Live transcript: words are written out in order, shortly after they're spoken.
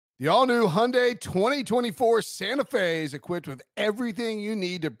The all-new Hyundai 2024 Santa Fe is equipped with everything you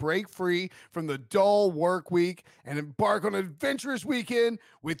need to break free from the dull work week and embark on an adventurous weekend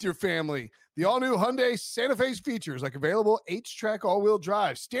with your family. The all-new Hyundai Santa Fe's features like available H-Track all-wheel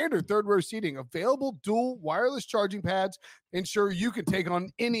drive, standard third-row seating, available dual wireless charging pads, ensure you can take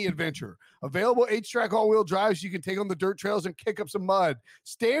on any adventure. Available H-Track all-wheel drives, you can take on the dirt trails and kick up some mud.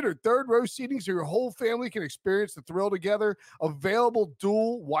 Standard third-row seating so your whole family can experience the thrill together. Available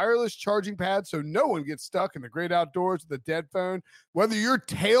dual wireless charging pads so no one gets stuck in the great outdoors with a dead phone. Whether you're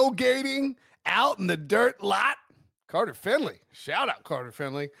tailgating out in the dirt lot, Carter Finley, shout out Carter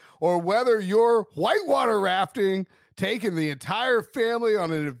Finley, or whether you're whitewater rafting, taking the entire family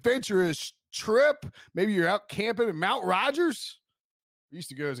on an adventurous trip, maybe you're out camping at Mount Rogers. I used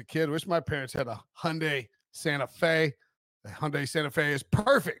to go as a kid. Wish my parents had a Hyundai Santa Fe. The Hyundai Santa Fe is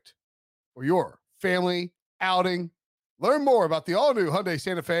perfect for your family outing. Learn more about the all-new Hyundai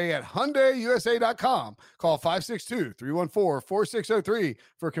Santa Fe at HyundaiUSA.com. Call 562-314-4603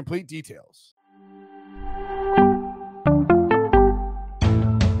 for complete details.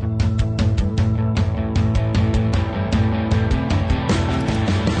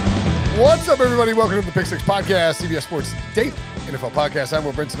 What's up, everybody? Welcome to the Pick Six Podcast, CBS Sports Daily NFL Podcast. I'm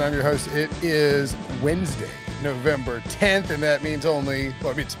Will Brinson. I'm your host. It is Wednesday, November 10th, and that means only,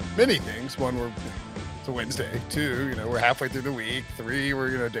 well, it means many things. One, it's a Wednesday. Two, we're halfway through the week. Three,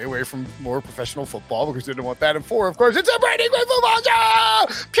 we're a day away from more professional football because we didn't want that. And four, of course, it's a brand new football show!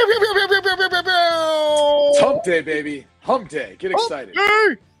 Pew, pew, pew, pew, pew, pew, pew, pew, pew. It's hump day, baby. Hump day. Get excited.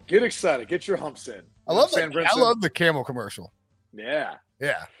 Hey! Get excited. Get your humps in. I love the camel commercial. Yeah.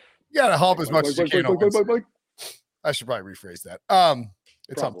 Yeah. You got to hump as much as you can. I should probably rephrase that.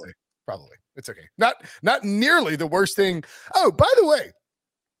 It's hump day. Probably. It's okay. Not nearly the worst thing. Oh, by the way,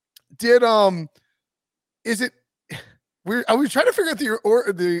 I was trying to figure out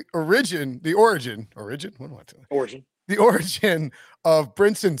the origin. What am I telling? The origin of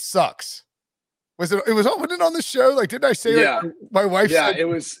Brinson Sucks. Wasn't it on the show? Like, didn't I say that? My wife said, it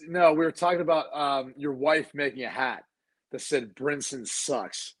was. No, we were talking about your wife making a hat that said Brinson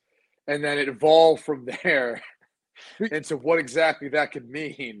Sucks. And then it evolved from there into what exactly that could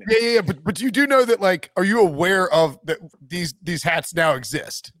mean. Yeah. But you do know that, like, are you aware of that these hats now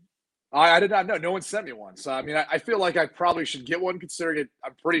exist? I did not know. No one sent me one. So, I mean, I feel like I probably should get one considering it.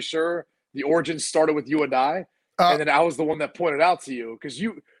 I'm pretty sure the origin started with you and I. And then I was the one that pointed out to you because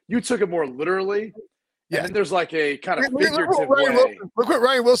you took it more literally. Yeah. And then there's like a kind of figurative way. Look what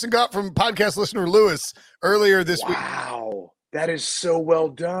Ryan Wilson got from podcast listener Lewis earlier this week. Wow. That is so well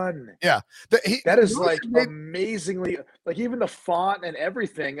done. Yeah. That is like amazingly, like even the font and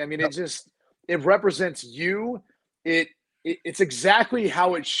everything. I mean, it represents you. It's exactly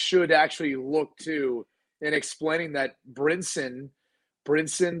how it should actually look too, in explaining that Brinson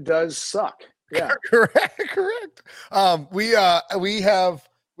does suck. Yeah. Correct. We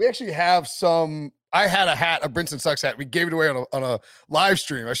actually have some. I had a Brinson Sucks hat. We gave it away on a live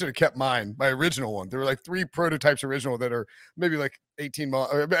stream. I should have kept mine, my original one. There were like 3 prototypes original that are maybe like 18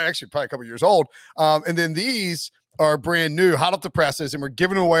 months, or actually probably a couple years old. And then these are brand new, hot off the presses, and we're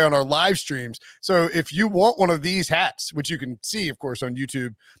giving them away on our live streams. So if you want one of these hats, which you can see, of course, on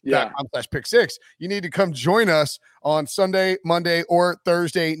YouTube.com/pick6, you need to come join us on Sunday, Monday, or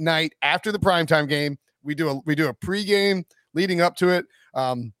Thursday night after the primetime game. We do a pregame leading up to it.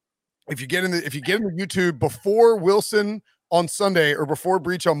 If you get in the YouTube before Wilson on Sunday or before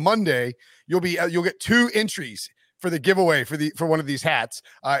Breach on Monday, you'll get 2 entries for the giveaway for one of these hats.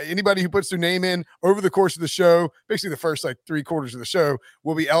 Anybody who puts their name in over the course of the show, basically the first like 3/4 of the show,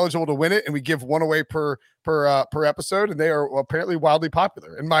 will be eligible to win it, and we give one away per episode, and they are apparently wildly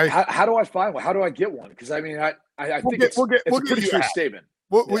popular. And how do I find one? How do I get one? Because I mean, I think it's a pretty true statement.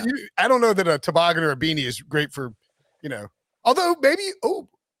 I don't know that a toboggan or a beanie is great for, although maybe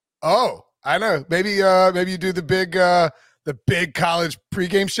I know. Maybe you do the big college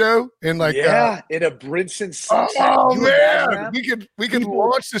pregame show in like in a Brinson Sucks. Oh man, we could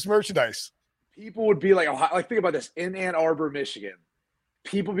launch this merchandise. People would be like think about this in Ann Arbor, Michigan.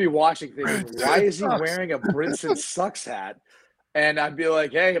 People be watching thinking, why is he wearing a Brinson Sucks hat? And I'd be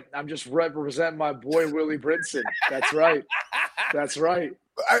like, hey, I'm just representing my boy Willie Brinson. That's right. I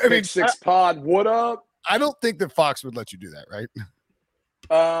mean, Six Pod, what up? I don't think that Fox would let you do that, right?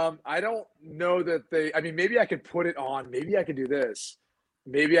 I don't know that maybe I could put it on. Maybe I could do this.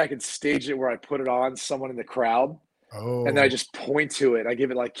 Maybe I could stage it where I put it on someone in the crowd. Oh. And then I just point to it. I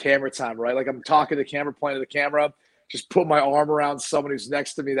give it like camera time, right? Like I'm talking to the camera, pointing to the camera, just put my arm around someone who's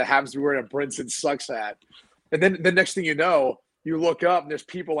next to me that happens to be wearing a Brinson Sucks hat. And then the next thing you know, you look up and there's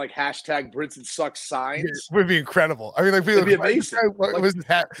people like hashtag Brinson sucks signs. It would be incredible. I mean, like, It'd be amazing. What Like, was this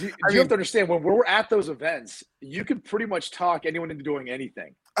hat? You have to understand when we're at those events, you can pretty much talk anyone into doing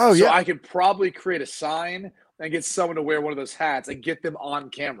anything. Oh, so yeah. I could probably create a sign and get someone to wear one of those hats and get them on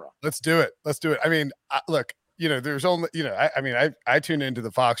camera. Let's do it. Let's do it. I mean, look, there's only, I tune into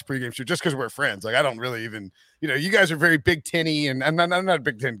the Fox pregame show just because we're friends. Like, I don't really even, you guys are very Big Ten-y, and I'm not a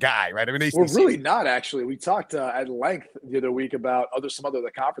Big Ten guy, right? I mean, we're really not, actually. We talked at length the other week about some other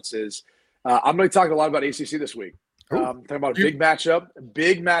conferences. I'm going to talk a lot about ACC this week. Talking about a big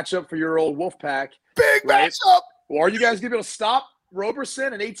matchup for your old Wolfpack. Big matchup. Or are you guys going to be able to stop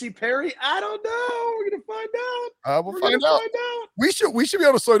Roberson and A.T. Perry? I don't know. We're going to find out. We'll find out. We should be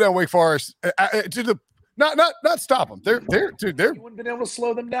able to slow down Wake Forest to the not stop them. They're You wouldn't been able to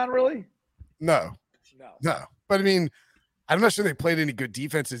slow them down, really? No. But I mean, I'm not sure they played any good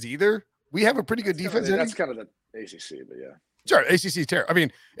defenses either. We have a pretty good defense. That's kind of the ACC, but yeah. Sure, ACC is terrible. I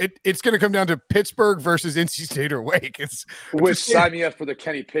mean, it's going to come down to Pittsburgh versus NC State or Wake. Which sign me up for the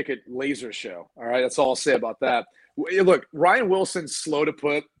Kenny Pickett laser show. All right, that's all I'll say about that. Look, Ryan Wilson's slow to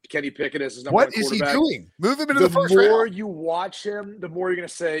put Kenny Pickett as his number one quarterback. What is he doing? Move him into the first round. The more you watch him, the more you're going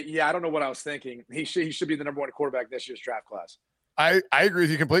to say, yeah, I don't know what I was thinking. He should be the number one quarterback this year's draft class. I agree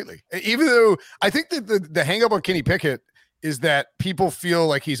with you completely. Even though I think that the hang up on Kenny Pickett is that people feel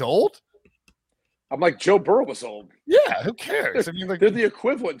like he's old. I'm like, Joe Burrow was old. Yeah, who cares? I mean, like, they're the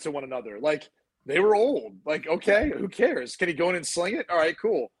equivalent to one another. Like, they were old. Like, okay, who cares? Can he go in and sling it? All right,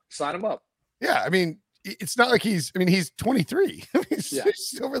 cool. Sign him up. Yeah, I mean, it's not like he's 23. I mean, he's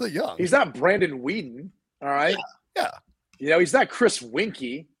still really young. He's not Brandon Whedon. All right. Yeah. He's not Chris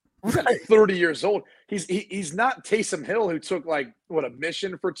Winkie. He's not 30 years old. He's not Taysom Hill, who took a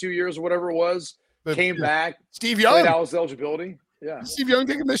mission for 2 years or whatever it was. Came back. Steve Young. Played out his eligibility. Yeah. Did Steve Young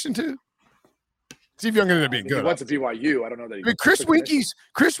take a mission too? Steve Young ended up being good. He went to BYU. I don't know that. I mean,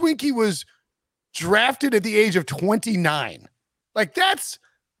 Chris Winkie was drafted at the age of 29. Like, that's,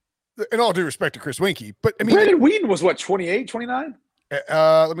 in all due respect to Chris Winkie, but I mean, Brandon Whedon was what, 28, 29?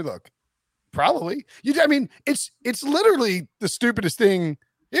 Let me look. Probably. I mean, it's literally the stupidest thing.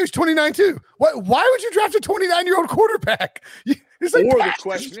 He was 29 too. Why would you draft a 29-year-old quarterback? It's like, or the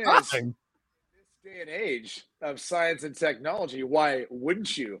question is, nothing. Day and age of science and technology, why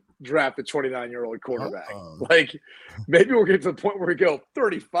wouldn't you draft a 29-year-old quarterback? Like, maybe we're getting to the point where we go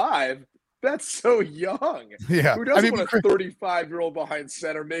 35. That's so young. Yeah. Who doesn't want a 35-year-old behind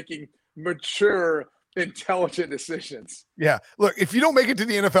center making mature, intelligent decisions? Yeah. Look, if you don't make it to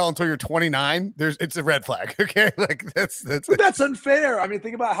the NFL until you're 29, it's a red flag. Okay. Like, but that's unfair. I mean,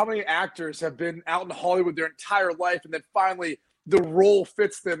 think about how many actors have been out in Hollywood their entire life, and then finally the role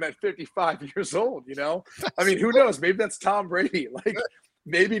fits them at 55 years old, I mean, who knows? Maybe that's Tom Brady. Like,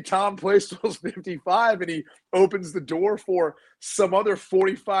 maybe Tom plays till 55 and he opens the door for some other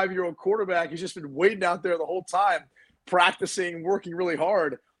 45-year-old quarterback. He's just been waiting out there the whole time, practicing, working really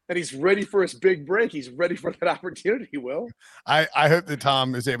hard, and he's ready for his big break. He's ready for that opportunity, Will. I hope that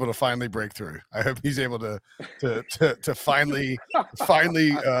Tom is able to finally break through. I hope he's able to finally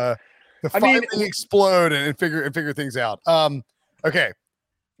explode and figure things out. Okay.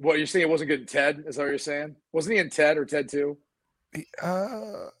 What, you're saying it wasn't good in Ted? Is that what you're saying? Wasn't he in Ted or Ted 2?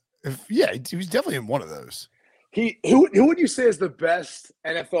 Yeah, he was definitely in one of those. Who would you say is the best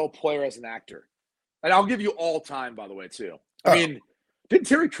NFL player as an actor? And I'll give you all time, by the way, too. I mean, didn't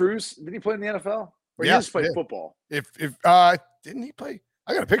Terry Crews, did he play in the NFL? Or he just played football? Didn't he play?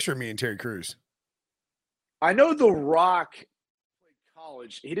 I got a picture of me and Terry Crews. I know The Rock played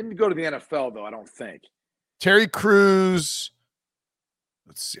college. He didn't go to the NFL, though, I don't think. Terry Crews.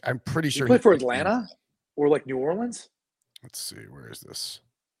 Let's see. I'm pretty sure he played for Atlanta or New Orleans. Let's see. Where is this?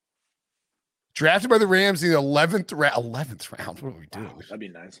 Drafted by the Rams in the 11th round. 11th round. What are we doing? Wow, that'd be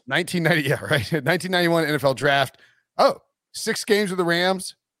nice. 1990. Yeah, right. 1991 NFL draft. 6 games with the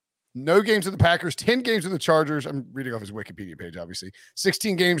Rams. No games with the Packers. 10 games with the Chargers. I'm reading off his Wikipedia page, obviously.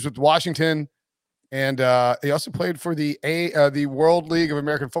 16 games with Washington. And he also played for the World League of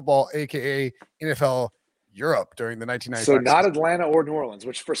American Football, aka NFL Europe, during the 1990s. So not Atlanta or New Orleans,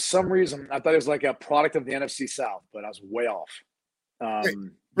 which for some reason I thought it was like a product of the NFC South, but I was way off.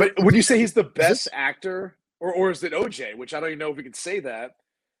 But would you say he's the best actor, or is it OJ? Which I don't even know if we can say that,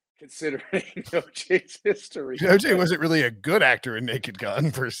 considering OJ's history. OJ wasn't really a good actor in Naked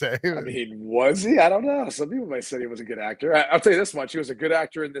Gun per se. I mean, was he? I don't know. Some people might say he was a good actor. I'll tell you this much: he was a good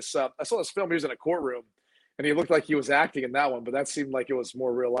actor in this. I saw this film. He was in a courtroom, and he looked like he was acting in that one, but that seemed like it was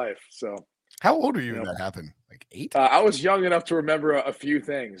more real life. So. How old are you when that happened? Like 8? I was young enough to remember a few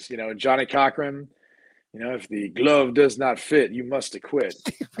things. Johnny Cochran. If the glove does not fit, you must acquit.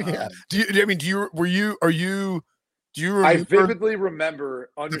 Yeah. Are you Do you I remember vividly remember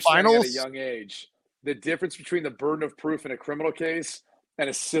understanding at a finals? young age the difference between the burden of proof in a criminal case and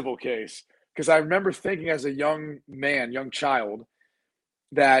a civil case. Because I remember thinking as a young man, young child,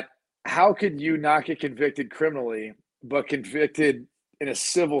 that how could you not get convicted criminally, but convicted in a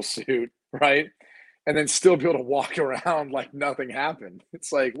civil suit, right? And then still be able to walk around like nothing happened.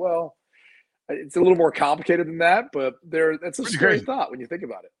 It's like, well, it's a little more complicated than that, but that's a Pretty scary crazy. thought when you think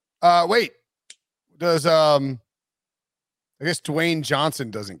about it. Wait, does I guess Dwayne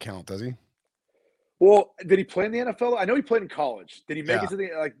Johnson doesn't count, does he? Well, did he play in the NFL? I know he played in college. Did he make Yeah. it to the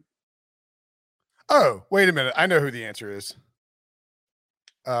like? Oh, wait a minute. I know who the answer is.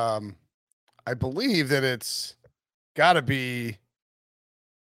 I believe that it's got to be.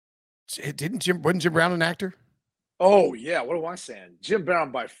 Wasn't Jim Brown an actor? Oh yeah, what am I saying? Jim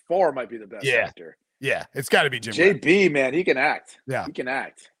Brown by far might be the best actor. Yeah, it's got to be Jim Brown. JB, man, he can act. Yeah. He can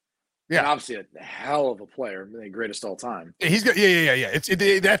act. Yeah. And obviously a hell of a player, the greatest all time. He's got yeah.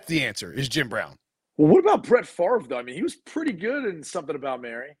 That's the answer. Is Jim Brown. Well, what about Brett Favre though? I mean, he was pretty good in Something About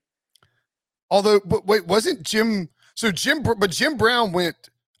Mary. Although, but wait, wasn't Jim? So Jim Brown went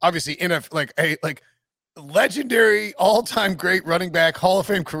obviously in a legendary all-time great running back Hall of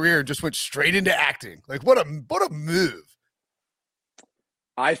Fame career, just went straight into acting. Like what a move.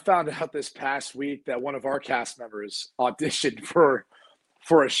 I found out this past week that one of our cast members auditioned for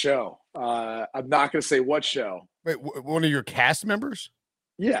a show. I'm not going to say what show. Wait, one of your cast members?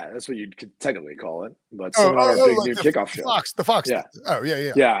 Yeah, that's what you could technically call it. But some of our big new kickoff show. The Fox. Yeah. Oh,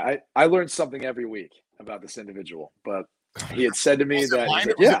 yeah. Yeah, I learned something every week about this individual. But he had said to me that, was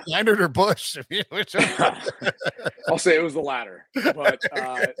it Leonard or Bush? I'll say it was the latter. But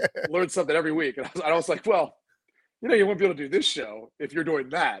learned something every week. And I was like, well, you won't be able to do this show if you're doing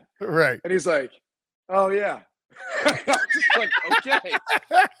that. Right. And he's like, oh, yeah. I'm just like, okay.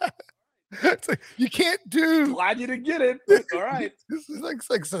 It's like you can't do. Glad you didn't get it. All right. It's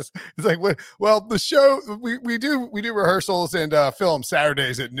like well, the show we do rehearsals and film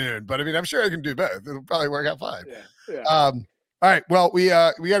Saturdays at noon, but I mean I'm sure I can do both. It'll probably work out fine. Yeah. All right. Well, we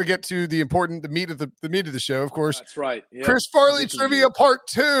got to get to the meat of the show, of course. That's right. Yeah. Chris Farley trivia part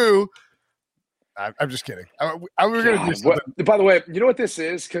 2. I'm just kidding. We're gonna do something. By the way, you know what this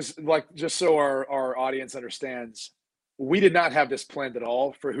is? Because just so our audience understands. We did not have this planned at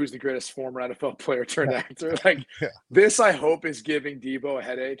all for who's the greatest former NFL player turned actor. This, I hope, is giving Debo a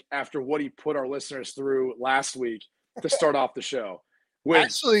headache after what he put our listeners through last week to start off the show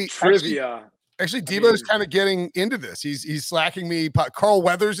with trivia. Actually, Debo's kind of getting into this. He's slacking me. Carl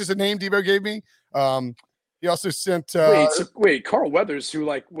Weathers is a name Debo gave me. He also sent. Wait, Carl Weathers, who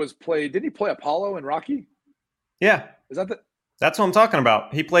didn't he play Apollo in Rocky? Yeah, is that That's what I'm talking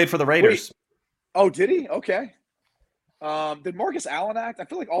about. He played for the Raiders. Oh, did he? Okay. Did Marcus Allen act? I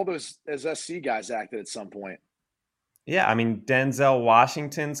feel like all those as SC guys acted at some point. Yeah, I mean Denzel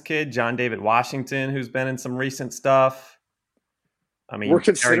Washington's kid, John David Washington, who's been in some recent stuff. I mean, we're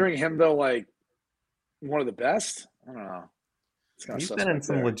considering him though like one of the best. I don't know. He's been in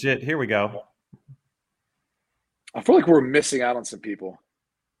some legit. Here we go. I feel like we're missing out on some people.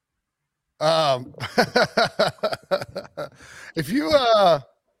 If you it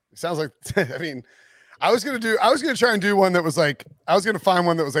sounds like I mean. I was gonna try and do one that was like I was gonna find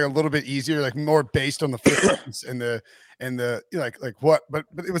one that was like a little bit easier, like more based on the films and the like what, but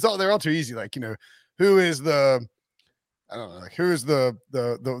they're all too easy. Like who is the I don't know, like who is the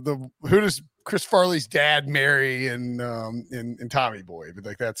who does Chris Farley's dad marry in Tommy Boy? But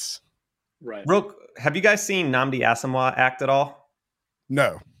like that's right. Have you guys seen Nnamdi Asomugha act at all?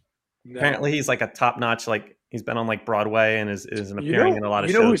 No. Apparently, he's like a top notch He's been on Broadway and is appearing in a lot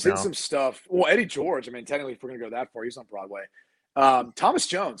of shows. Who's in some stuff? Well, Eddie George. I mean, technically, if we're going to go that far, he's on Broadway. Thomas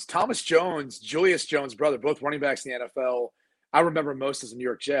Jones, Julius Jones' brother, both running backs in the NFL. I remember most as a New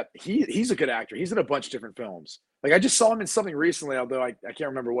York Jet. He's a good actor. He's in a bunch of different films. Like I just saw him in something recently, although I can't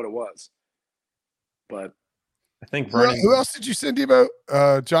remember what it was. But I think who else did you send,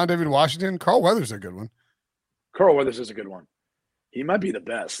 Debo? John David Washington. Carl Weathers is a good one. Carl Weathers is a good one. He might be the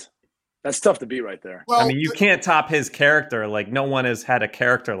best. That's tough to beat right there. Well, I mean, you can't top his character. Like no one has had a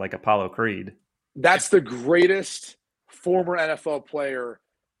character like Apollo Creed. That's the greatest former NFL player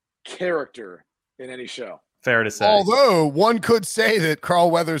character in any show. Fair to say. Although one could say that Carl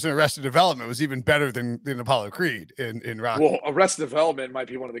Weathers in Arrested Development was even better than Apollo Creed in Rocky. Well, Arrested Development might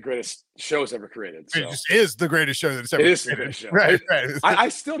be one of the greatest shows ever created. So. It just is the greatest show that's ever created. It is created. the greatest show. Right. I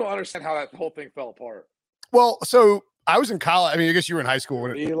still don't understand how that whole thing fell apart. Well, so I was in college. I mean, I guess you were in high school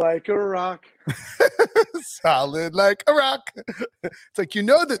when Be like a rock. Solid like a rock. It's like,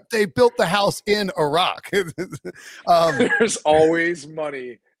 that they built the house in Iraq. There's always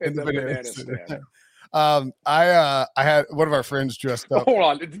money in the banana stand. I had one of our friends dressed up. Hold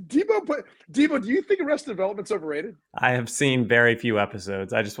on, Debo. Debo, do you think Arrested Development's overrated? I have seen very few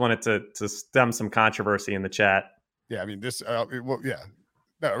episodes. I just wanted to stem some controversy in the chat. Yeah, I mean this. Yeah,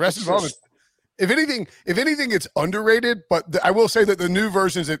 no, Arrested Development. If anything, it's underrated. But I will say that the new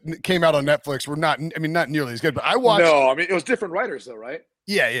versions that came out on Netflix were not. I mean, not nearly as good. But I watched. No, I mean it was different writers though, right?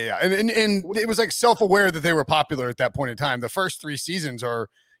 Yeah, and it was like self-aware that they were popular at that point in time. The first 3 seasons are,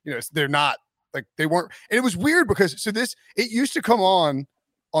 they're not like they weren't. And it was weird because it used to come on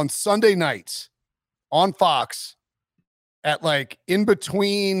Sunday nights on Fox at like in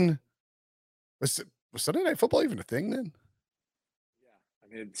between. Was Sunday Night Football even a thing then? Yeah, I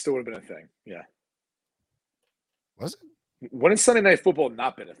mean it still would have been a thing. Yeah, was it? When has Sunday Night Football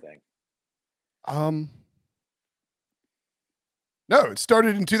not been a thing? No, it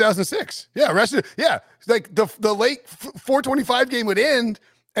started in 2006. Yeah, like the late 425 game would end,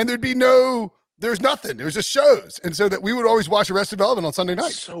 and there's nothing. There was just shows, and so that we would always watch Arrested Development on Sunday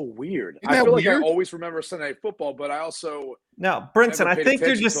night. So weird. Isn't I that feel weird? like I always remember Sunday Night Football, but I also now, Brinson, I think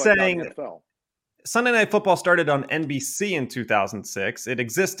you're just saying NFL. Sunday Night Football started on NBC in 2006. It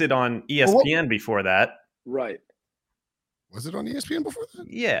existed on ESPN before that. Right. Was it on ESPN before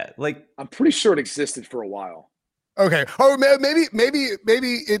that? Yeah, like I'm pretty sure it existed for a while. Okay. Oh, maybe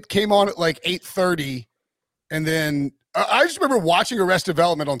it came on at like 8:30, and then I just remember watching Arrested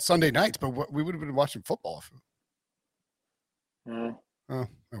Development on Sunday nights, but we would have been watching football. Oh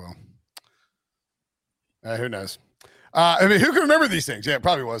well. Who knows? I mean, who can remember these things? Yeah, it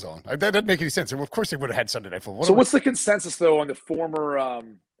probably was on. That doesn't make any sense. Of course, they would have had Sunday Night Football. What's the consensus though on the former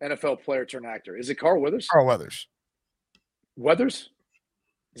NFL player turned actor? Is it Carl Weathers? Carl Weathers. Weathers?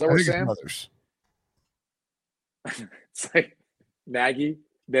 Is that what we're saying? Weathers. It's like Nagy.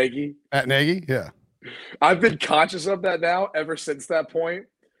 At Nagy, yeah. I've been conscious of that now ever since that point,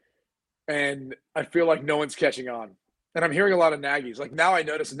 and I feel like no one's catching on. And I'm hearing a lot of Nagys. Like now I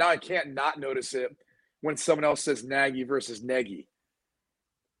notice it. Now I can't not notice it when someone else says Nagy versus Nagy.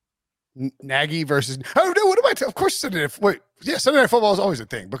 Nagy versus oh no, what am I? Of course, Sunday Night Football is always a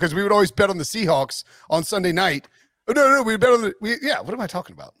thing because we would always bet on the Seahawks on Sunday night. Oh, no, we bet on what am I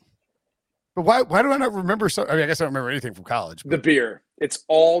talking about? But why do I not remember? I mean, I guess I don't remember anything from college. But. The beer. It's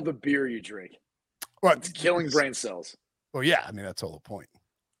all the beer you drink. Well, it's killing brain cells. Well, yeah. I mean, that's the whole point.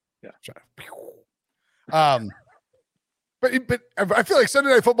 Yeah. But I feel like Sunday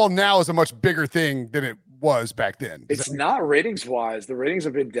Night Football now is a much bigger thing than it was back then. It's not ratings wise. The ratings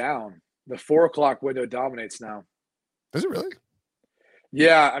have been down. The 4:00 window dominates now. Does it really?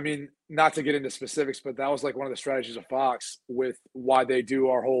 Yeah, I mean, not to get into specifics, but that was like one of the strategies of Fox with why they do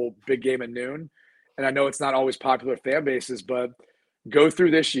our whole big game at noon. And I know it's not always popular fan bases, but go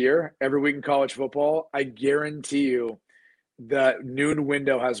through this year, every week in college football, I guarantee you the noon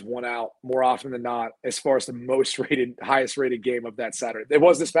window has won out more often than not as far as the highest rated game of that Saturday. It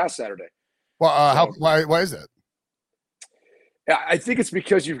was this past Saturday. Well, why is that? I think it's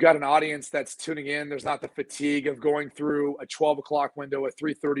because you've got an audience that's tuning in. There's not the fatigue of going through a 12:00 window, a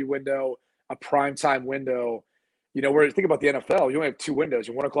 3:30 window, a primetime window. Where you think about the NFL, you only have 2 windows.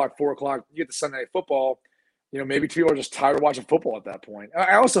 You're 1:00, 4:00. You get the Sunday Night Football. Maybe people are just tired of watching football at that point.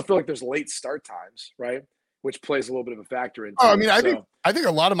 I also feel like there's late start times, right? Which plays a little bit of a factor into. I mean, I think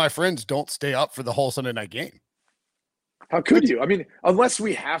a lot of my friends don't stay up for the whole Sunday night game. How could you? I mean, unless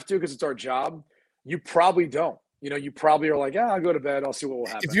we have to because it's our job, you probably don't. You probably are like, I'll go to bed. I'll see what will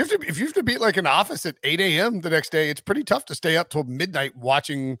happen. If you have to be at like an office at 8 a.m. the next day, it's pretty tough to stay up till midnight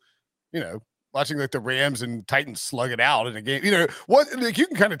watching like the Rams and Titans slug it out in a game. Like you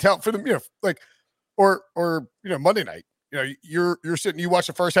can kind of tell for them, or Monday night. You're sitting, you watch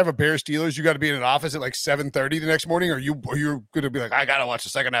the first half of Bears Steelers. You got to be in an office at like 7:30 the next morning, or you're going to be like, I got to watch the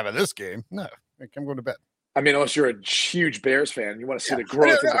second half of this game. No, I'm going to bed. I mean, unless you're a huge Bears fan, you want to see the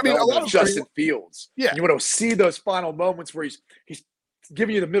growth and development of Justin Fields. Yeah. You want to see those final moments where he's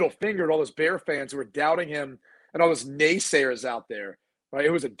giving you the middle finger to all those Bear fans who are doubting him and all those naysayers out there. Right?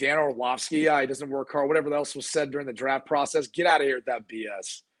 It was a Dan Orlovsky. He doesn't work hard. Whatever else was said during the draft process. Get out of here with that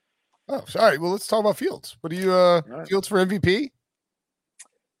BS. Oh, sorry. Well, let's talk about Fields. What do you Fields for MVP?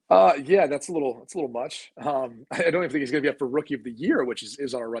 Yeah, that's a little much. I don't even think he's going to be up for Rookie of the Year, which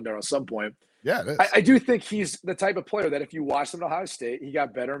is on a rundown at some point. Yeah, it is. I do think he's the type of player that if you watch him at Ohio State, he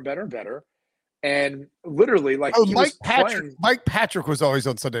got better and better and better. And literally, like Mike Patrick was always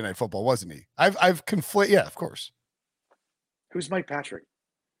on Sunday Night Football, wasn't he? I've conflated. Yeah, of course. Who's Mike Patrick?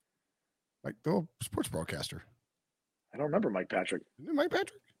 Like the sports broadcaster. I don't remember Mike Patrick. Isn't it Mike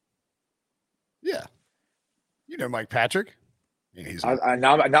Patrick? Yeah, Mike Patrick. I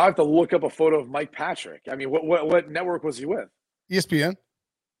now I have to look up a photo of Mike Patrick. I mean, what network was he with? ESPN.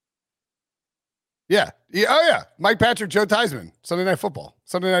 Yeah. Oh, yeah. Mike Patrick, Joe Theismann, Sunday Night Football,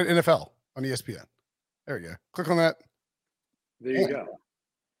 Sunday Night NFL on ESPN. There we go. Click on that. There you go.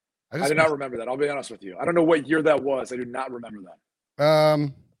 I I did not remember that. I'll be honest with you. I don't know what year that was. I do not remember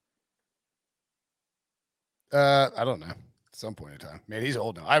that. I don't know. At some point in time. Man, he's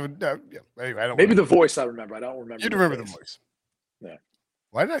old now. I would anyway, I don't Maybe the voice I remember. I don't remember. You'd remember the voice. Yeah.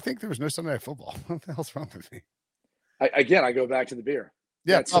 Why did I think there was no Sunday Night Football? What the hell's wrong with me? I go back to the beer.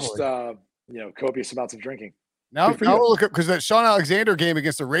 Yeah, it's just copious amounts of drinking. Now we'll look up because that Sean Alexander game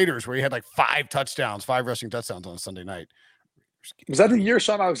against the Raiders where he had like 5 rushing touchdowns on a Sunday night. Was that the year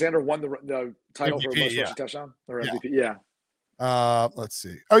Sean Alexander won the title MVP, for most rushing touchdown or MVP? Yeah. Let's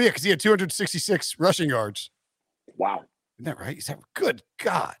see. Oh yeah, because he had 266 rushing yards. Wow. Isn't that right? Good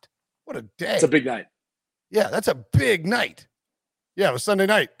God. What a day. It's a big night. Yeah, that's a big night. Yeah, it was Sunday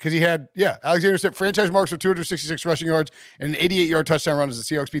night because he had, Alexander set franchise marks with 266 rushing yards and an 88-yard touchdown run as the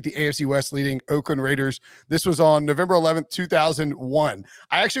Seahawks beat the AFC West leading Oakland Raiders. This was on November 11th, 2001.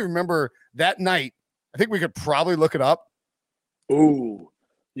 I actually remember that night. I think we could probably look it up. Ooh.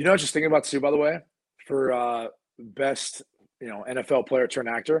 You know, I was just thinking about too, by the way, for best, NFL player turned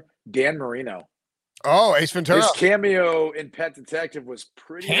actor, Dan Marino. Oh, Ace Ventura. His cameo in Pet Detective was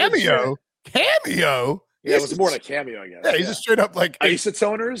pretty Cameo? Yeah, it was more than a cameo, I guess. Yeah, he's just straight up like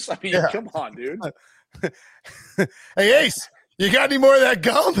isotoners. I mean, come on, dude. Hey, Ace, you got any more of that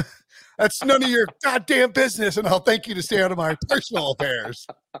gum? That's none of your goddamn business, and I'll thank you to stay out of my personal affairs.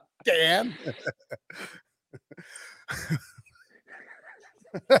 Dan.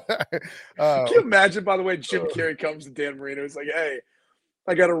 Can you imagine, by the way, Jim Carrey comes to Dan Marino. He's like, hey,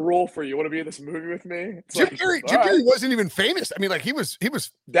 I got a role for you. Want to be in this movie with me? Jim Carrey wasn't even famous. I mean, like he was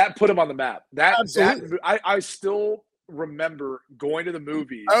that put him on the map. Absolutely. I still remember going to the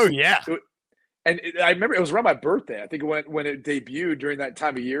movies. Oh yeah. I remember it was around my birthday. I think when it debuted during that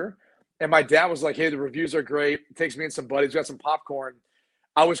time of year. And my dad was like, hey, the reviews are great. It takes me and some buddies. We got some popcorn.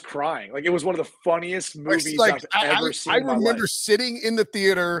 I was crying. Like it was one of the funniest movies I've ever seen. I remember sitting in the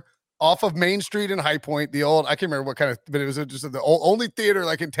theater off of Main Street in High Point, the old, I can't remember what kind of, but it was just the only theater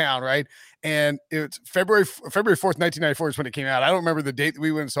like in town, right? And it's February 4th, 1994 is when it came out. I don't remember the date that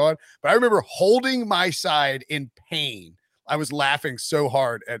we went and saw it, but I remember holding my side in pain. I was laughing so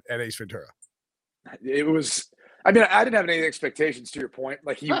hard at Ace Ventura. It was, I mean, I didn't have any expectations to your point.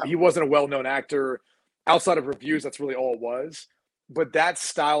 Like he wasn't a well-known actor outside of reviews. That's really all it was. But that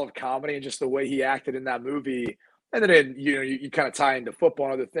style of comedy and just the way he acted in that movie, and then you kind of tie into football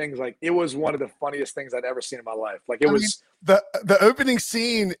and other things. Like it was one of the funniest things I'd ever seen in my life. Like it was the opening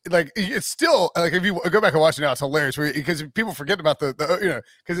scene. Like it's still like if you go back and watch it now, it's hilarious because people forget about the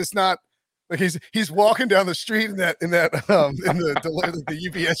because it's not like he's walking down the street in the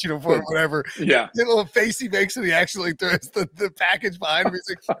UPS uniform or whatever. Yeah, the little face he makes and he actually throws the package behind him.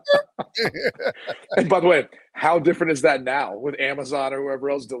 He's like, and by the way, how different is that now with Amazon or whoever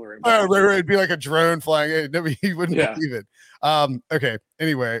else delivering? Right. It'd be like a drone flying in. He wouldn't believe it. Okay.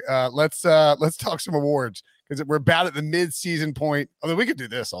 Anyway, let's talk some awards because we're about at the mid-season point. Although we could do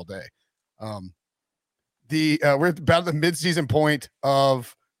this all day. We're about at the mid-season point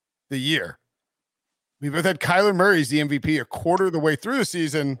of the year. We both had Kyler Murray's the MVP a quarter of the way through the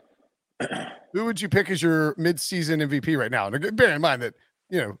season. Who would you pick as your mid-season MVP right now? And bear in mind that,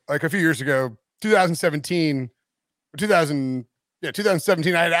 like a few years ago, 2017, I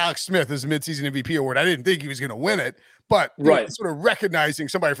had Alex Smith as a midseason MVP award. I didn't think he was going to win it, but sort of recognizing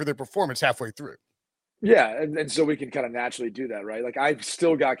somebody for their performance halfway through. Yeah, and so we can kind of naturally do that, right? Like I've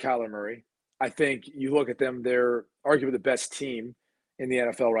still got Kyler Murray. I think you look at them; they're arguably the best team in the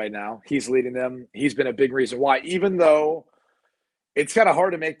NFL right now. He's leading them. He's been a big reason why, even though it's kind of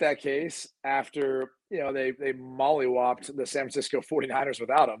hard to make that case after they mollywopped the San Francisco 49ers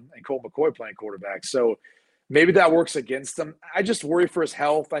without him and Colt McCoy playing quarterback. So maybe that works against him. I just worry for his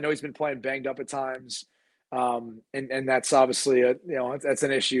health. I know he's been playing banged up at times. And that's obviously that's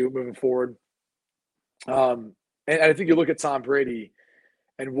an issue moving forward. And I think you look at Tom Brady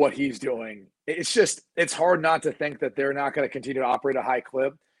and what he's doing. It's hard not to think that they're not going to continue to operate a high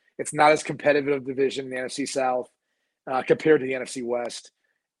clip. It's not as competitive a division in the NFC South compared to the NFC West.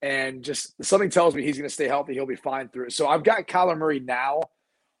 And just something tells me he's going to stay healthy. He'll be fine through it. So I've got Kyler Murray now.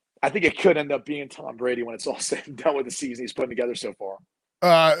 I think it could end up being Tom Brady when it's all said and done with the season he's putting together so far.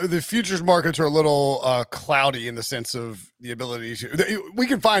 The futures markets are a little cloudy in the sense of the ability to. We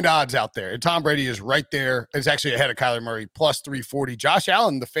can find odds out there. And Tom Brady is right there. It's actually ahead of Kyler Murray, plus 340. Josh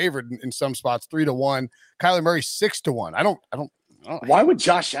Allen, the favorite in some spots, 3-1. Kyler Murray, 6-1. I don't know. Why would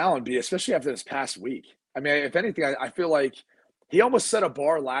Josh Allen be, especially after this past week? I mean, if anything, I feel like he almost set a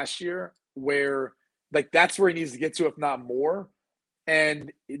bar last year where, like, that's where he needs to get to, if not more.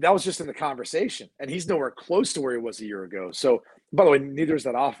 And that was just in the conversation. And he's nowhere close to where he was a year ago. So, by the way, neither is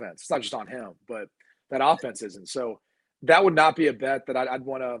that offense. It's not just on him, but that offense isn't. So that would not be a bet that I'd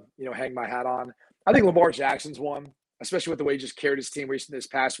want to, hang my hat on. I think Lamar Jackson's one, especially with the way he just carried his team recently this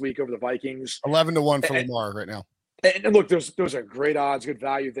past week over the Vikings. 11-1 for Lamar right now. And look, those are great odds, good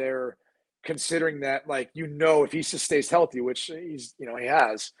value there, considering that, if he just stays healthy, which he's, he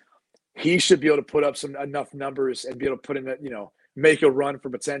has, he should be able to put up enough numbers and be able to put in make a run for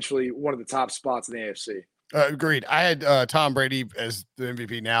potentially one of the top spots in the AFC. Agreed. I had Tom Brady as the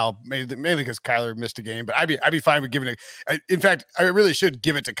MVP now, mainly because Kyler missed a game, but I'd be fine with giving it. In fact, I really should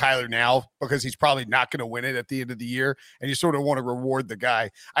give it to Kyler now because he's probably not going to win it at the end of the year, and you sort of want to reward the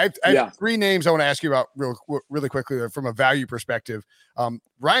guy. I have 3 names I want to ask you about really quickly from a value perspective.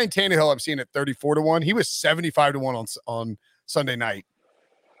 Ryan Tannehill, I'm seeing at 34-1. He was 75-1 on Sunday night.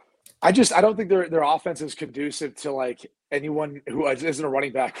 I don't think their offense is conducive to anyone who isn't a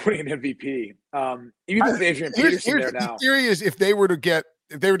running back winning an MVP. Even with Adrian Peterson there now. The theory is if they were to get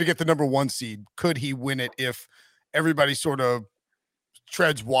the number 1 seed, could he win it if everybody sort of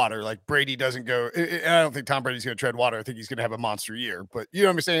treads water? Like Brady doesn't go. And I don't think Tom Brady's going to tread water. I think he's going to have a monster year. But you know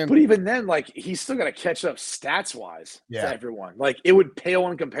what I'm saying? But even then, he's still got to catch up stats wise to everyone. It would pale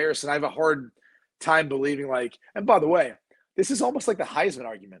in comparison. I have a hard time believing and by the way, this is almost like the Heisman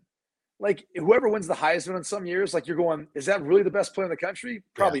argument. Whoever wins the Heisman in some years, you're going, is that really the best player in the country?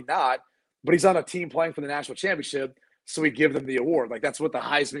 Probably not. But he's on a team playing for the national championship, so we give them the award. That's what the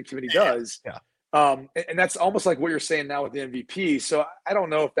Heisman committee does. Yeah. And that's almost like what you're saying now with the MVP. So I don't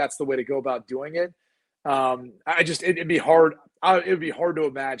know if that's the way to go about doing it. It'd be hard. It would be hard to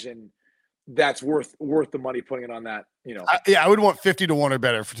imagine that's worth the money putting it on that. I would want 50-1 or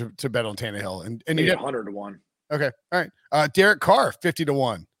better to bet on Tannehill, and you get 100-1. Okay, all right. Derek Carr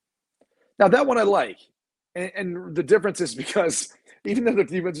 50-1. Now, that one I like. And the difference is because even though the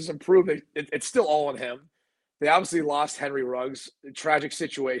defense has improved, it's still all on him. They obviously lost Henry Ruggs, a tragic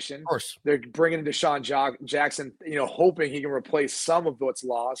situation. Of course. They're bringing in Deshaun Jackson, hoping he can replace some of what's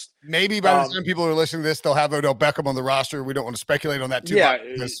lost. Maybe by the time people are listening to this, they'll have Odell Beckham on the roster. We don't want to speculate on that too much.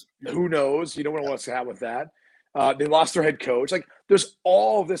 Yeah, who knows? You don't know what's to happen with that. They lost their head coach. There's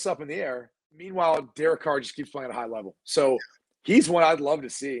all of this up in the air. Meanwhile, Derek Carr just keeps playing at a high level. So he's one I'd love to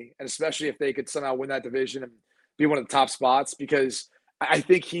see, and especially if they could somehow win that division and be one of the top spots, because I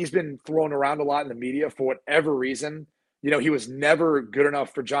think he's been thrown around a lot in the media for whatever reason. He was never good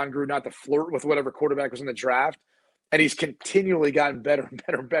enough for John Gruden not to flirt with whatever quarterback was in the draft, and he's continually gotten better and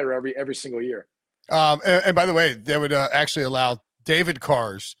better and better every single year. And by the way, they would actually allow David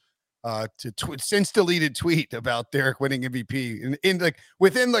Carr's since deleted tweet about Derek winning MVP in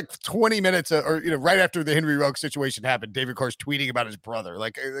within 20 minutes or right after the Henry Ruggs situation happened. David Carr's tweeting about his brother.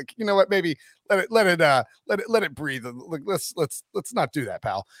 You know what? Maybe let it breathe. Let's not do that,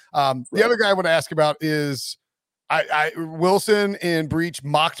 pal. The other guy I want to ask about is Wilson and Breach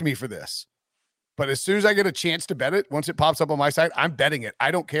mocked me for this, but as soon as I get a chance to bet it, once it pops up on my site, I'm betting it.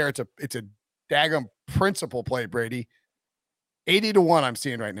 I don't care. It's a daggum principal play, Brady. 80-1 I'm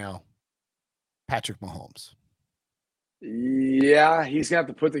seeing right now. Patrick Mahomes. Yeah, he's going to have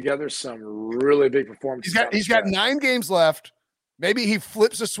to put together some really big performances. He's got 9 games left. Maybe he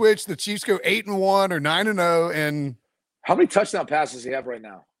flips a switch. The Chiefs go 8-1 or 9-0. And how many touchdown passes does he have right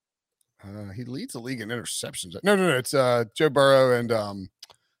now? He leads the league in interceptions. No. It's Joe Burrow and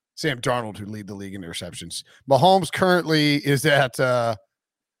Sam Darnold who lead the league in interceptions. Mahomes currently is at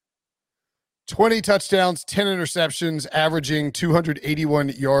 20 touchdowns, 10 interceptions, averaging 281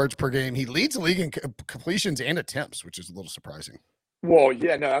 yards per game. He leads the league in completions and attempts, which is a little surprising. Well,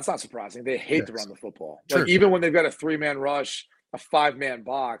 yeah, no, that's not surprising. They hate to run the football. Even when they've got a 3-man rush, a 5-man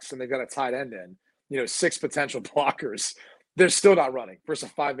box, and they've got a tight end in, 6 potential blockers, they're still not running versus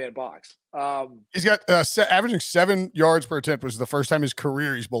a 5-man box. He's got averaging 7 yards per attempt, which is the first time in his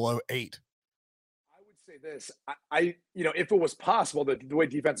career he's below 8. This if it was possible, that the way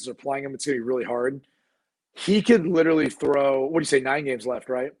defenses are playing him, it's going to be really hard. He could literally throw, what do you say, 9 games left,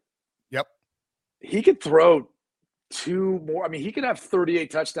 right? Yep. He could throw 2 more. I mean, he could have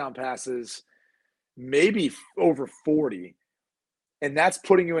 38 touchdown passes, maybe over 40. And that's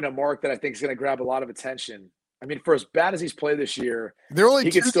putting you in a mark that I think is going to grab a lot of attention. I mean, for as bad as he's played this year, they're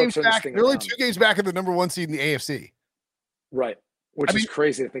only 2 games back. They're only 2 games back of the number 1 seed in the AFC. Right. Which is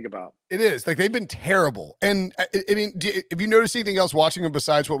crazy to think about. It is. They've been terrible. And I mean, have you noticed anything else watching them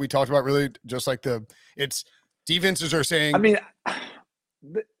besides what we talked about? Really, just it's defenses are saying. I mean,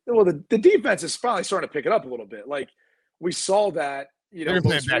 the defense is finally starting to pick it up a little bit. We saw that,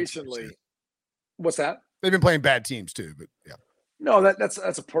 most recently. What's that? They've been playing bad teams too, but yeah. No, that's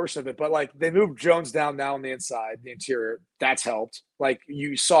a portion of it, but like they moved Jones down now on the inside, the interior. That's helped. Like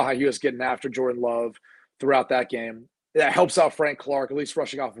you saw how he was getting after Jordan Love throughout that game. That helps out Frank Clark, at least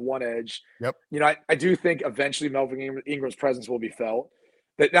rushing off one edge. Yep. You know, I do think eventually Melvin Ingram's presence will be felt.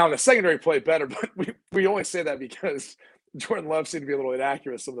 That now the secondary played better, but we only say that because Jordan Love seemed to be a little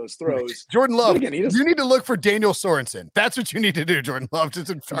inaccurate with some of those throws. Jordan Love, again, you need to look for Daniel Sorensen. That's what you need to do, Jordan Love.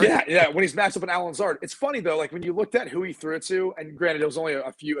 Yeah. When he's matched up in Alan Lazard. It's funny, though, like when you looked at who he threw it to, and granted, it was only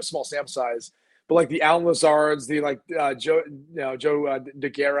a small sample size, but like the Alan Lazards, the Joe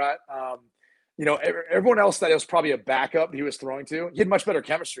DeGarrett, everyone else that was probably a backup he was throwing to, he had much better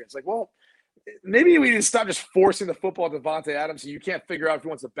chemistry. It's like, well, maybe we need to stop just forcing the football to Devontae Adams so you can't figure out if he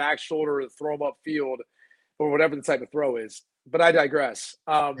wants the back shoulder or throw him upfield or whatever the type of throw is. But I digress.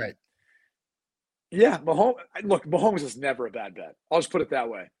 Right. Yeah, Mahomes is never a bad bet. I'll just put it that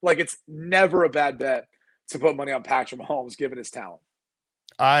way. Like, it's never a bad bet to put money on Patrick Mahomes, given his talent.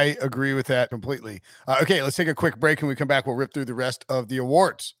 I agree with that completely. Okay, let's take a quick break. When we come back, we'll rip through the rest of the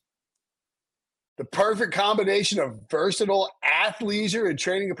awards. The perfect combination of versatile athleisure and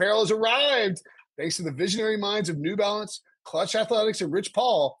training apparel has arrived. Thanks to the visionary minds of New Balance, Clutch Athletics, and Rich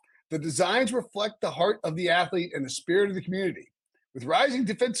Paul, the designs reflect the heart of the athlete and the spirit of the community. With rising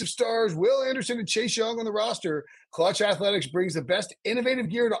defensive stars Will Anderson and Chase Young on the roster, Clutch Athletics brings the best innovative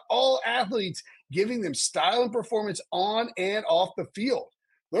gear to all athletes, giving them style and performance on and off the field.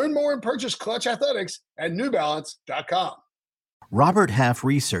 Learn more and purchase Clutch Athletics at newbalance.com. Robert Half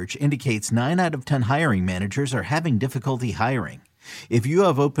research indicates 9 out of 10 hiring managers are having difficulty hiring. If you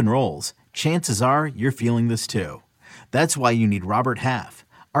have open roles, chances are you're feeling this too. That's why you need Robert Half.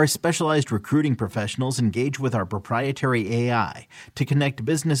 Our specialized recruiting professionals engage with our proprietary AI to connect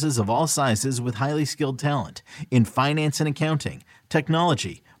businesses of all sizes with highly skilled talent in finance and accounting,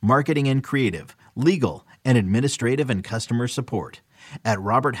 technology, marketing and creative, legal, and administrative and customer support. At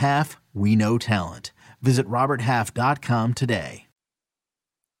Robert Half, we know talent. Visit roberthalf.com today.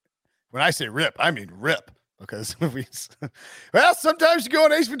 When I say rip, I mean rip. Because sometimes you go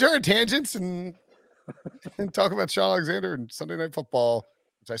on Ace Ventura tangents and talk about Sean Alexander and Sunday Night Football,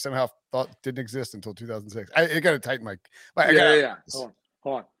 which I somehow thought didn't exist until 2006. I got to tighten my. Yeah. Hold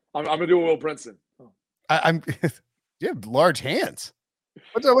on. I'm gonna do a Will Brinson. I'm. You have large hands.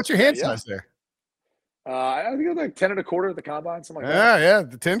 What's your hand size there? I think it was like 10 1/4 at the combine, something like that. Yeah,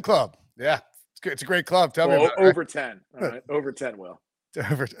 the 10 club. Yeah, it's good. It's a great club. Tell me about over 10. All right, over 10. Will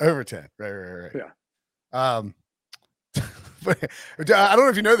over 10. Right. Yeah. But I don't know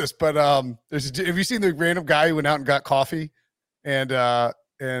if you know this, but have you seen the random guy who went out and got coffee, and the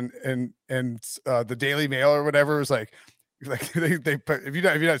Daily Mail or whatever was like they put, have you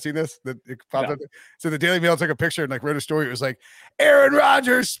not seen this? That it popped up. So the Daily Mail took a picture and like wrote a story. It was like Aaron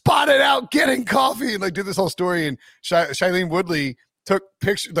Rodgers spotted out getting coffee and like did this whole story. And Shailene Woodley took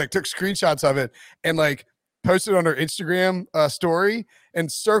screenshots of it and like posted on her Instagram story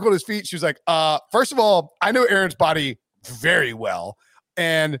and circled his feet. She was like, first of all, I know Aaron's body very well,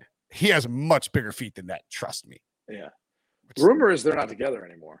 and he has much bigger feet than that. Trust me. Yeah. Rumor is they're not together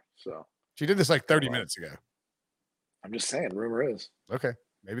anymore. So she did this like 30 minutes ago. I'm just saying, rumor is. Okay.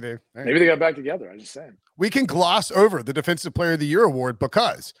 Maybe they got back together. I'm just saying. We can gloss over the Defensive Player of the Year award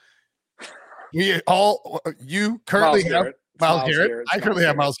because you currently have Myles Garrett. I currently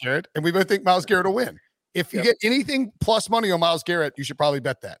have Myles Garrett, and we both think Myles Garrett will win. If you get anything plus money on Myles Garrett, you should probably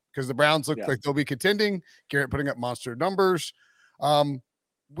bet that because the Browns look like they'll be contending. Garrett putting up monster numbers.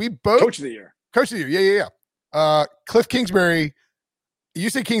 We both Coach of the Year. Yeah. Cliff Kingsbury. You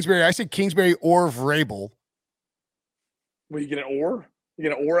say Kingsbury. I say Kingsbury or Vrabel. Well, you get an or? You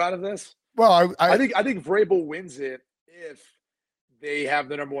get an or out of this? Well, I think Vrabel wins it if they have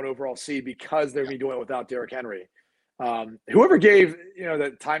the number 1 overall seed because they're going to be doing it without Derrick Henry. Whoever gave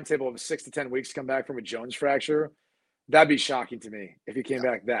the timetable of 6 to 10 weeks to come back from a Jones fracture, that'd be shocking to me if he came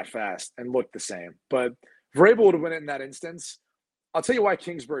back that fast and looked the same. But Vrabel would win it in that instance. I'll tell you why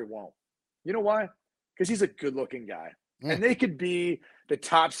Kingsbury won't. You know why? Because he's a good-looking guy, and they could be the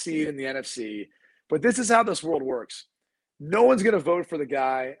top seed in the NFC. But this is how this world works. No one's going to vote for the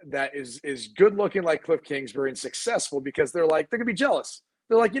guy that is good-looking like Cliff Kingsbury and successful because they're going to be jealous.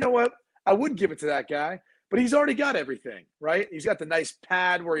 They're like, you know what? I would give it to that guy. But he's already got everything, right? He's got the nice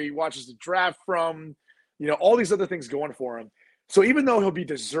pad where he watches the draft from, all these other things going for him. So even though he'll be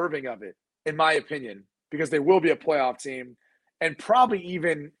deserving of it, in my opinion, because they will be a playoff team and probably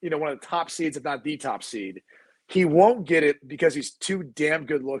even, one of the top seeds, if not the top seed, he won't get it because he's too damn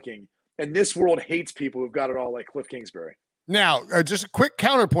good looking. And this world hates people who've got it all like Cliff Kingsbury. Now, just a quick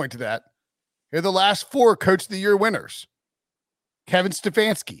counterpoint to that. Here are the last 4 Coach of the Year winners. Kevin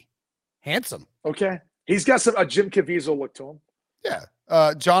Stefanski. Handsome. Okay. He's got a Jim Caviezel look to him. Yeah.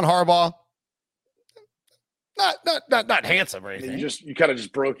 John Harbaugh. Not handsome or anything. You kind of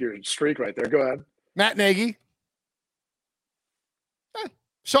just broke your streak right there. Go ahead. Matt Nagy.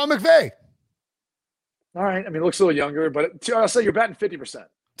 Sean McVay. All right. I mean, it looks a little younger, but I'll say you're batting 50%.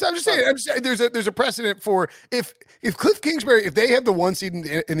 So I'm just saying there's a precedent for if Cliff Kingsbury, if they have the 1 seed in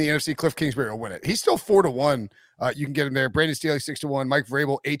the NFC, Cliff Kingsbury will win it. He's still 4-1. You can get him there. Brandon Staley 6-1. Mike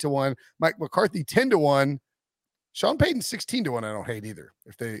Vrabel 8-1. Mike McCarthy 10-1. Sean Payton 16-1. I don't hate either.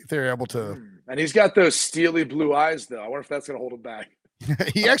 If they're able to, and he's got those steely blue eyes though. I wonder if that's going to hold him back.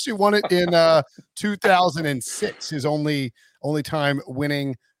 He actually won it in 2006. His only time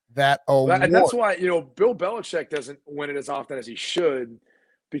winning that award. And that's why Bill Belichick doesn't win it as often as he should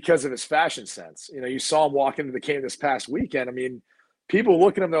because of his fashion sense. You saw him walk into the game this past weekend. I mean, people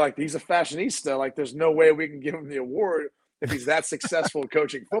look at him, they're like, he's a fashionista. Like, there's no way we can give him the award if he's that successful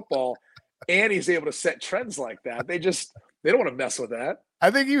coaching football and he's able to set trends like that. They don't want to mess with that.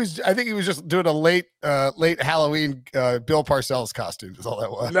 I think he was just doing a late Halloween Bill Parcells costume is all that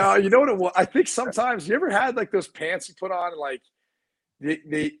was. No, you know what it was? I think sometimes you ever had like those pants you put on, like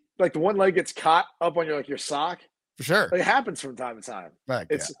the one leg gets caught up on your sock. For sure. It happens from time to time. Right,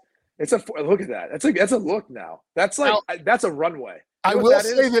 it's a look at that. That's a look now. That's like that's a runway. I will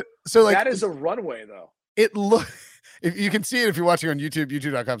say that. So like that is a runway though. It look. If you can see it if you're watching on YouTube,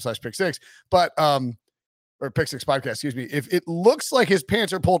 youtube.com/pick6, but or Pick Six Podcast, excuse me. If it looks like his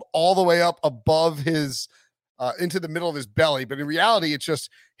pants are pulled all the way up above his into the middle of his belly, but in reality, it's just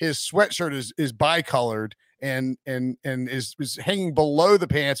his sweatshirt is bicolored and is hanging below the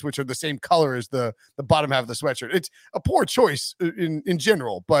pants, which are the same color as the bottom half of the sweatshirt. It's a poor choice in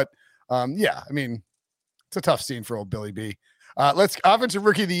general, but yeah, I mean, it's a tough scene for old Billy B. Let's offensive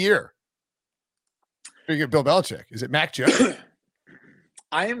rookie of the year. Speaking of Bill Belichick, is it Mac Jones?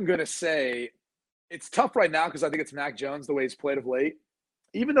 I am going to say it's tough right now because I think it's Mac Jones the way he's played of late,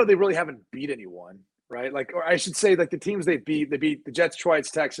 even though they really haven't beat anyone, right? Like, or I should say, like the teams they beat the Jets, Detroit,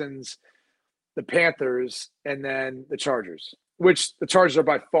 Texans, the Panthers, and then the Chargers, which the Chargers are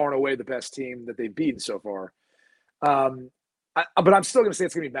by far and away the best team that they've beaten so far. But I'm still going to say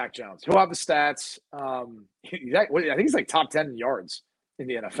it's going to be Mac Jones. He'll have the stats. I think he's like top 10 yards in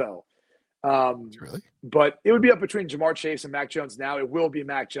the NFL. Really? But it would be up between Jamar Chase and Mac Jones now. It will be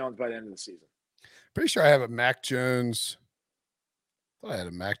Mac Jones by the end of the season. Pretty sure I have a Mac Jones. I thought I had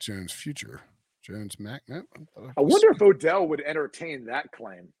a Mac Jones future. Jones Mac. No, I wonder if Odell would entertain that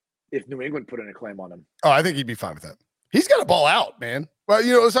claim if New England put in a claim on him. Oh, I think he'd be fine with that. He's got to ball out, man. Well,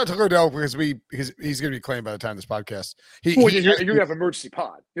 let's not talk Odell because he's going to be claimed by the time this podcast. You're going to have emergency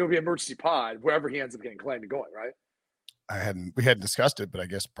pod. It'll be emergency pod wherever he ends up getting claimed and going, right? We hadn't discussed it, but I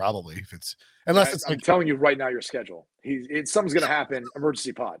guess probably if it's unless it's I'm telling you right now your schedule. Something's going to happen.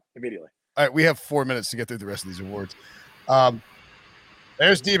 Emergency pod immediately. All right, we have 4 minutes to get through the rest of these awards.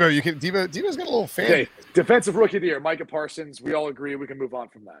 There's Debo. Debo's got a little fan. Okay, defensive rookie of the year, Micah Parsons. We all agree we can move on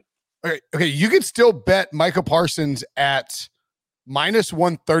from that. Okay. You can still bet Micah Parsons at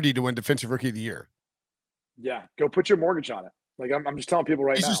 -130 to win defensive rookie of the year. Yeah, go put your mortgage on it. Like I'm just telling people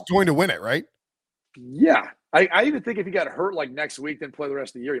right now. He's just going to win it, right? Yeah. I even think if he got hurt like next week, then play the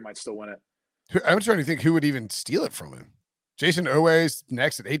rest of the year, he might still win it. I'm trying to think who would even steal it from him. Jason Oweh's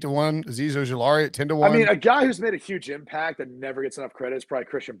next at 8-1. Azeez Ojulari at 10-1. I mean, a guy who's made a huge impact that never gets enough credit is probably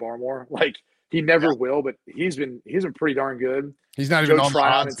Christian Barmore. Like he never will, but he's been pretty darn good. He's not even on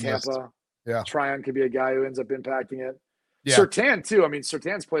Tryon the in Tampa. list. Yeah, Tryon could be a guy who ends up impacting it. Yeah. Surtain too. I mean,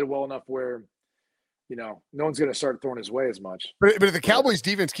 Surtain's played well enough where no one's going to start throwing his way as much. But if the Cowboys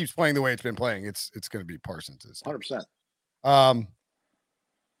defense keeps playing the way it's been playing, it's going to be Parsons. 100%.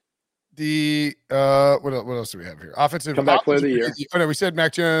 What else do we have here? Offensive comeback player of the year. Oh no, we said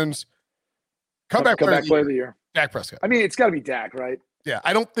Mac Jones. Comeback player of the year. Dak Prescott. I mean, it's got to be Dak, right? Yeah,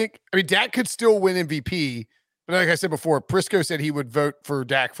 Dak could still win MVP, but like I said before, Prisco said he would vote for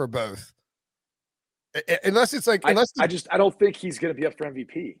Dak for both. Unless it's like, I don't think he's going to be up for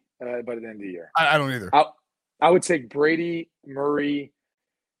MVP by the end of the year. I don't either. I would take Brady, Murray,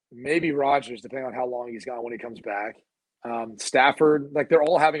 maybe Rodgers, depending on how long he's gone when he comes back. Stafford, like they're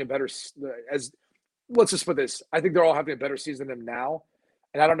all having a better. Let's just put this: I think they're all having a better season than him now,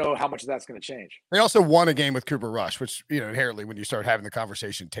 and I don't know how much of that's going to change. They also won a game with Cooper Rush, which inherently, when you start having the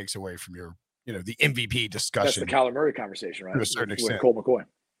conversation, takes away from your the MVP discussion. That's the Kyler Murray conversation, right? To a certain extent, with Colt McCoy.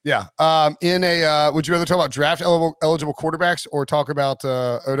 Yeah. Would you rather talk about draft eligible quarterbacks or talk about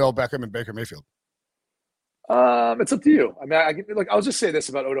Odell Beckham and Baker Mayfield? It's up to you. I mean, I'll just say this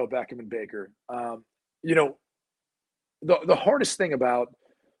about Odell Beckham and Baker. The hardest thing about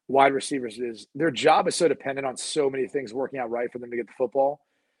wide receivers is their job is so dependent on so many things working out right for them to get the football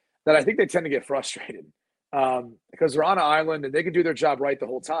that I think they tend to get frustrated. because they're on an island and they can do their job right the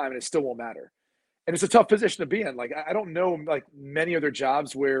whole time and it still won't matter. And it's a tough position to be in. Like, I don't know, like many other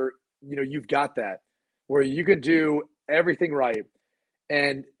jobs where, you've got that, where you can do everything right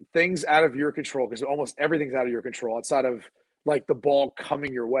and things out of your control, because almost everything's out of your control outside of like the ball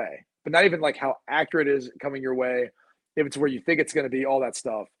coming your way, but not even like how accurate it is coming your way. If it's where you think it's going to be, all that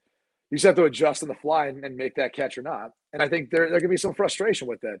stuff, you just have to adjust on the fly and make that catch or not. And I think there can be some frustration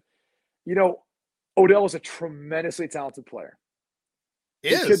with that. Odell is a tremendously talented player.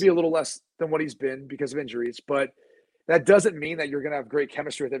 He could be a little less than what he's been because of injuries, but that doesn't mean that you're going to have great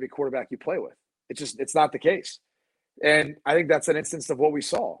chemistry with every quarterback you play with. It's not the case. And I think that's an instance of what we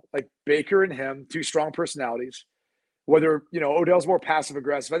saw. Like Baker and him, two strong personalities. Whether, Odell's more passive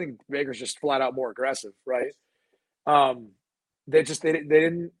aggressive, I think Baker's just flat out more aggressive, right? They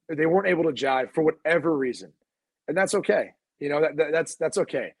weren't able to jive for whatever reason. And that's okay. That's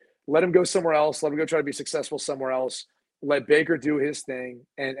okay. Let him go somewhere else. Let him go try to be successful somewhere else. Let Baker do his thing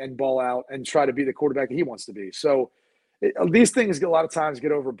and ball out and try to be the quarterback that he wants to be. So these things a lot of times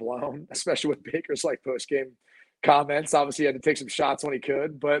get overblown, especially with Baker's like post-game comments. Obviously, he had to take some shots when he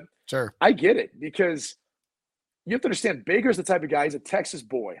could, but sure, I get it, because you have to understand Baker's the type of guy. He's a Texas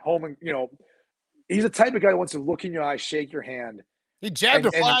boy, home, and he's the type of guy that wants to look in your eye, shake your hand. He jabbed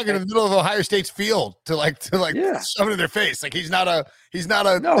a flag in the middle of Ohio State's field to shove it in their face. Like he's not going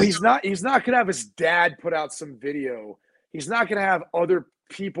to have his dad put out some video. He's not going to have other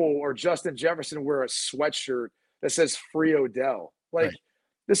people or Justin Jefferson wear a sweatshirt that says "Free Odell." Like, right.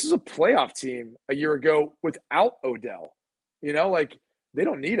 This is a playoff team a year ago without Odell. They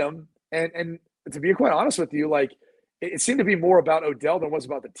don't need him. And to be quite honest with you, like, it seemed to be more about Odell than it was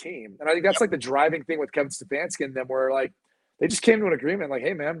about the team. And I think that's like the driving thing with Kevin Stefanski and them, where like they just came to an agreement, like,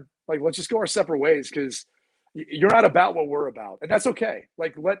 hey man, like let's just go our separate ways, because you're not about what we're about. And that's okay.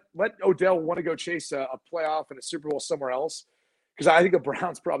 Like let Odell want to go chase a playoff and a Super Bowl somewhere else, because I think the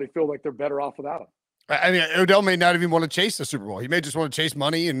Browns probably feel like they're better off without him. I mean, Odell may not even want to chase the Super Bowl. He may just want to chase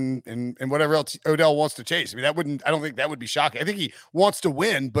money and whatever else Odell wants to chase. I mean, I don't think that would be shocking. I think he wants to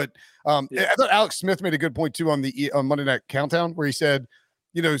win, but I thought Alex Smith made a good point too on Monday Night Countdown, where he said,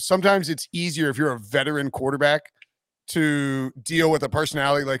 sometimes it's easier if you're a veteran quarterback to deal with a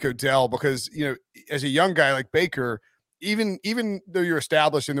personality like Odell, because, as a young guy like Baker, even though you're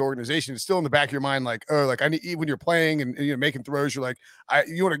established in the organization, it's still in the back of your mind, like, oh, like I need, when you're playing and making throws, you're like,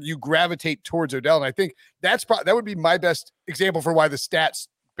 you gravitate towards Odell. And I think that would be my best example for why the stats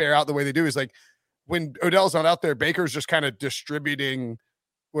bear out the way they do, is like when Odell's not out there, Baker's just kind of distributing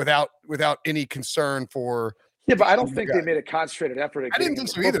without any concern for. Yeah, but I don't think they made a concentrated effort. I didn't think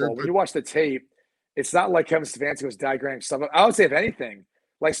so either. When you watch the tape, it's not like Kevin Stefanski was diagramming stuff. I would say, if anything,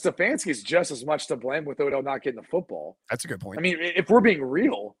 like Stefanski's just as much to blame with Odell not getting the football. That's a good point. I mean, if we're being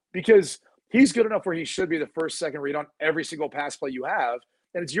real, because he's good enough where he should be the first, second read on every single pass play you have,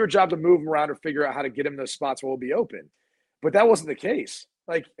 and it's your job to move him around or figure out how to get him those spots where he'll be open. But that wasn't the case.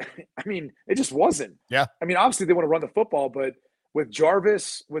 Like, I mean, it just wasn't. Yeah. I mean, obviously they want to run the football, but with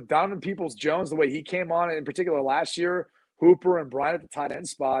Jarvis, with Donovan Peoples-Jones, the way he came on, in particular last year, Hooper and Bryant at the tight end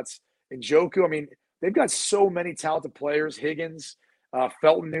spots, and Njoku, I mean, they've got so many talented players. Higgins,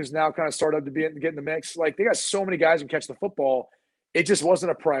 Felton, who's now kind of started to get in the mix. Like, they got so many guys who catch the football. It just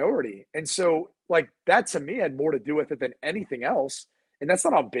wasn't a priority. And so, like, that to me had more to do with it than anything else. And that's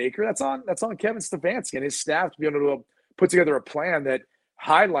not on Baker. That's on Kevin Stefanski and his staff to be able to put together a plan that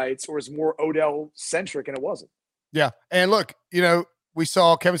highlights or is more Odell-centric, and it wasn't. Yeah. And look, we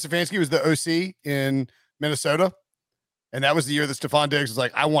saw Kevin Stefanski was the OC in Minnesota, and that was the year that Stephon Diggs was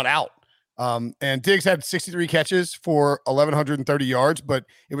like, I want out. And Diggs had 63 catches for 1,130 yards, but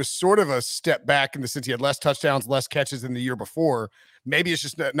it was sort of a step back in the sense he had less touchdowns, less catches than the year before. Maybe it's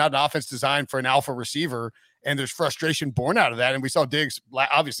just not an offense designed for an alpha receiver, and there's frustration born out of that. And we saw Diggs,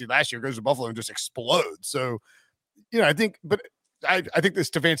 obviously last year, goes to Buffalo and just explodes. So, I think the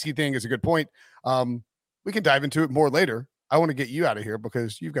Stefanski thing is a good point. We can dive into it more later. I want to get you out of here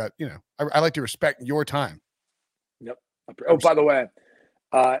because you've got, I like to respect your time. Yep. Oh, by the way,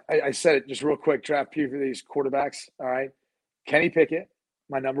 I said it just real quick, draft preview for these quarterbacks. All right. Kenny Pickett,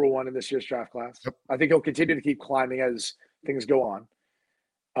 my number one in this year's draft class. Yep. I think he'll continue to keep climbing as things go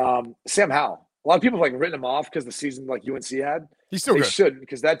on. Sam Howell. A lot of people have written him off because the season like UNC had. He's still good. He shouldn't,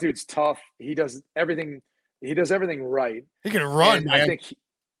 because that dude's tough. He does everything. He does everything right. He can run, man. I think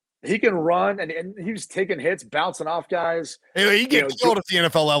he can run, and he was taking hits, bouncing off guys. He gets killed at the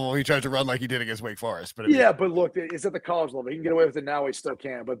NFL level when he tries to run like he did against Wake Forest. But but look, it's at the college level. He can get away with it now. He still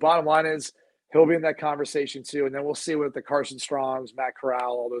can. But bottom line is he'll be in that conversation too. And then we'll see with the Carson Strongs, Matt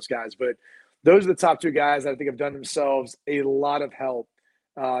Corral, all those guys. But those are the top two guys that I think have done themselves a lot of help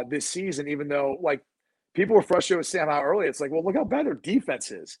this season, even though people were frustrated with Sam Howell early. It's like, well, look how bad their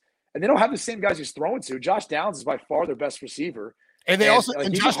defense is. And they don't have the same guys he's throwing to. Josh Downs is by far their best receiver. And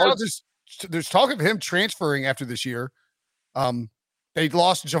Josh Downs is, there's talk of him transferring after this year. They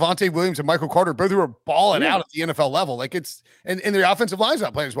lost Javonte Williams and Michael Carter, both who are balling out at the NFL level. Like and their offensive line's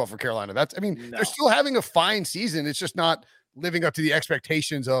not playing as well for Carolina. They're still having a fine season. It's just not living up to the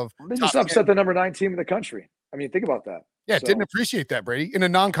expectations of. They just upset the number 9 team in the country. I mean, think about that. Yeah, didn't appreciate that, Brady, in a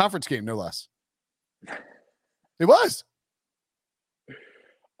non-conference game, no less. It was.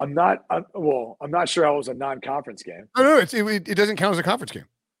 I'm not sure how it was a non-conference game. No, it doesn't count as a conference game.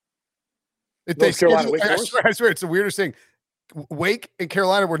 Carolina, I swear, it's the weirdest thing. Wake and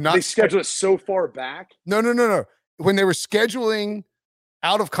Carolina were not. They scheduled it so far back. No. When they were scheduling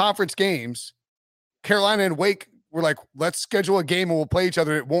out of conference games, Carolina and Wake were like, let's schedule a game and we'll play each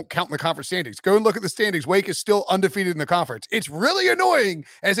other. It won't count in the conference standings. Go and look at the standings. Wake is still undefeated in the conference. It's really annoying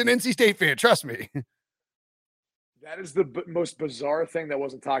as an NC State fan. Trust me. That is the most bizarre thing that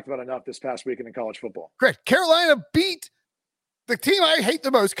wasn't talked about enough this past weekend in college football. Correct. Carolina beat the team I hate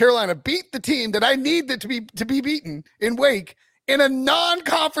the most. Carolina beat the team that I need to be beaten in Wake in a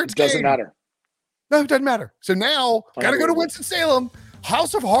non-conference game. Doesn't matter. No, it doesn't matter. So now, got to go to Winston-Salem,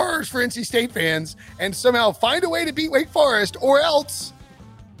 House of Horrors for NC State fans, and somehow find a way to beat Wake Forest, or else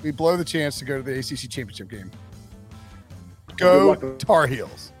we blow the chance to go to the ACC championship game. Go Tar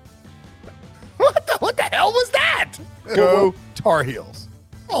Heels. What the hell was that? Go Tar Heels.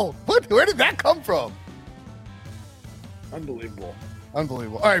 Oh, where did that come from? Unbelievable. All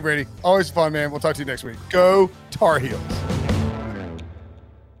right, Brady. Always fun, man. We'll talk to you next week. Go Tar Heels.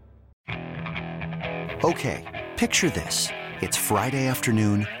 Okay, picture this. It's Friday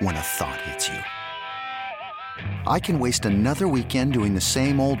afternoon when a thought hits you. I can waste another weekend doing the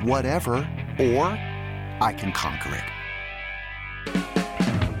same old whatever, or I can conquer it.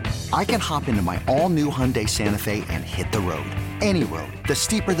 I can hop into my all-new Hyundai Santa Fe and hit the road. Any road. The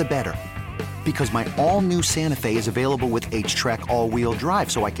steeper, the better. Because my all-new Santa Fe is available with H-Track all-wheel drive,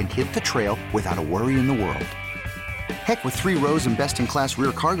 so I can hit the trail without a worry in the world. Heck, with 3 rows and best-in-class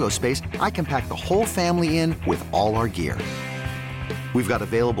rear cargo space, I can pack the whole family in with all our gear. We've got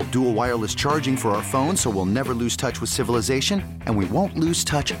available dual wireless charging for our phones, so we'll never lose touch with civilization, and we won't lose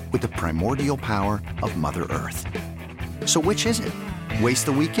touch with the primordial power of Mother Earth. So which is it? Waste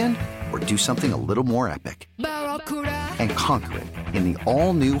the weekend or do something a little more epic? And conquer it in the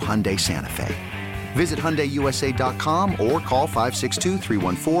all-new Hyundai Santa Fe. Visit HyundaiUSA.com or call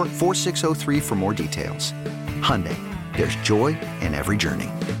 562-314-4603 for more details. Hyundai, there's joy in every journey.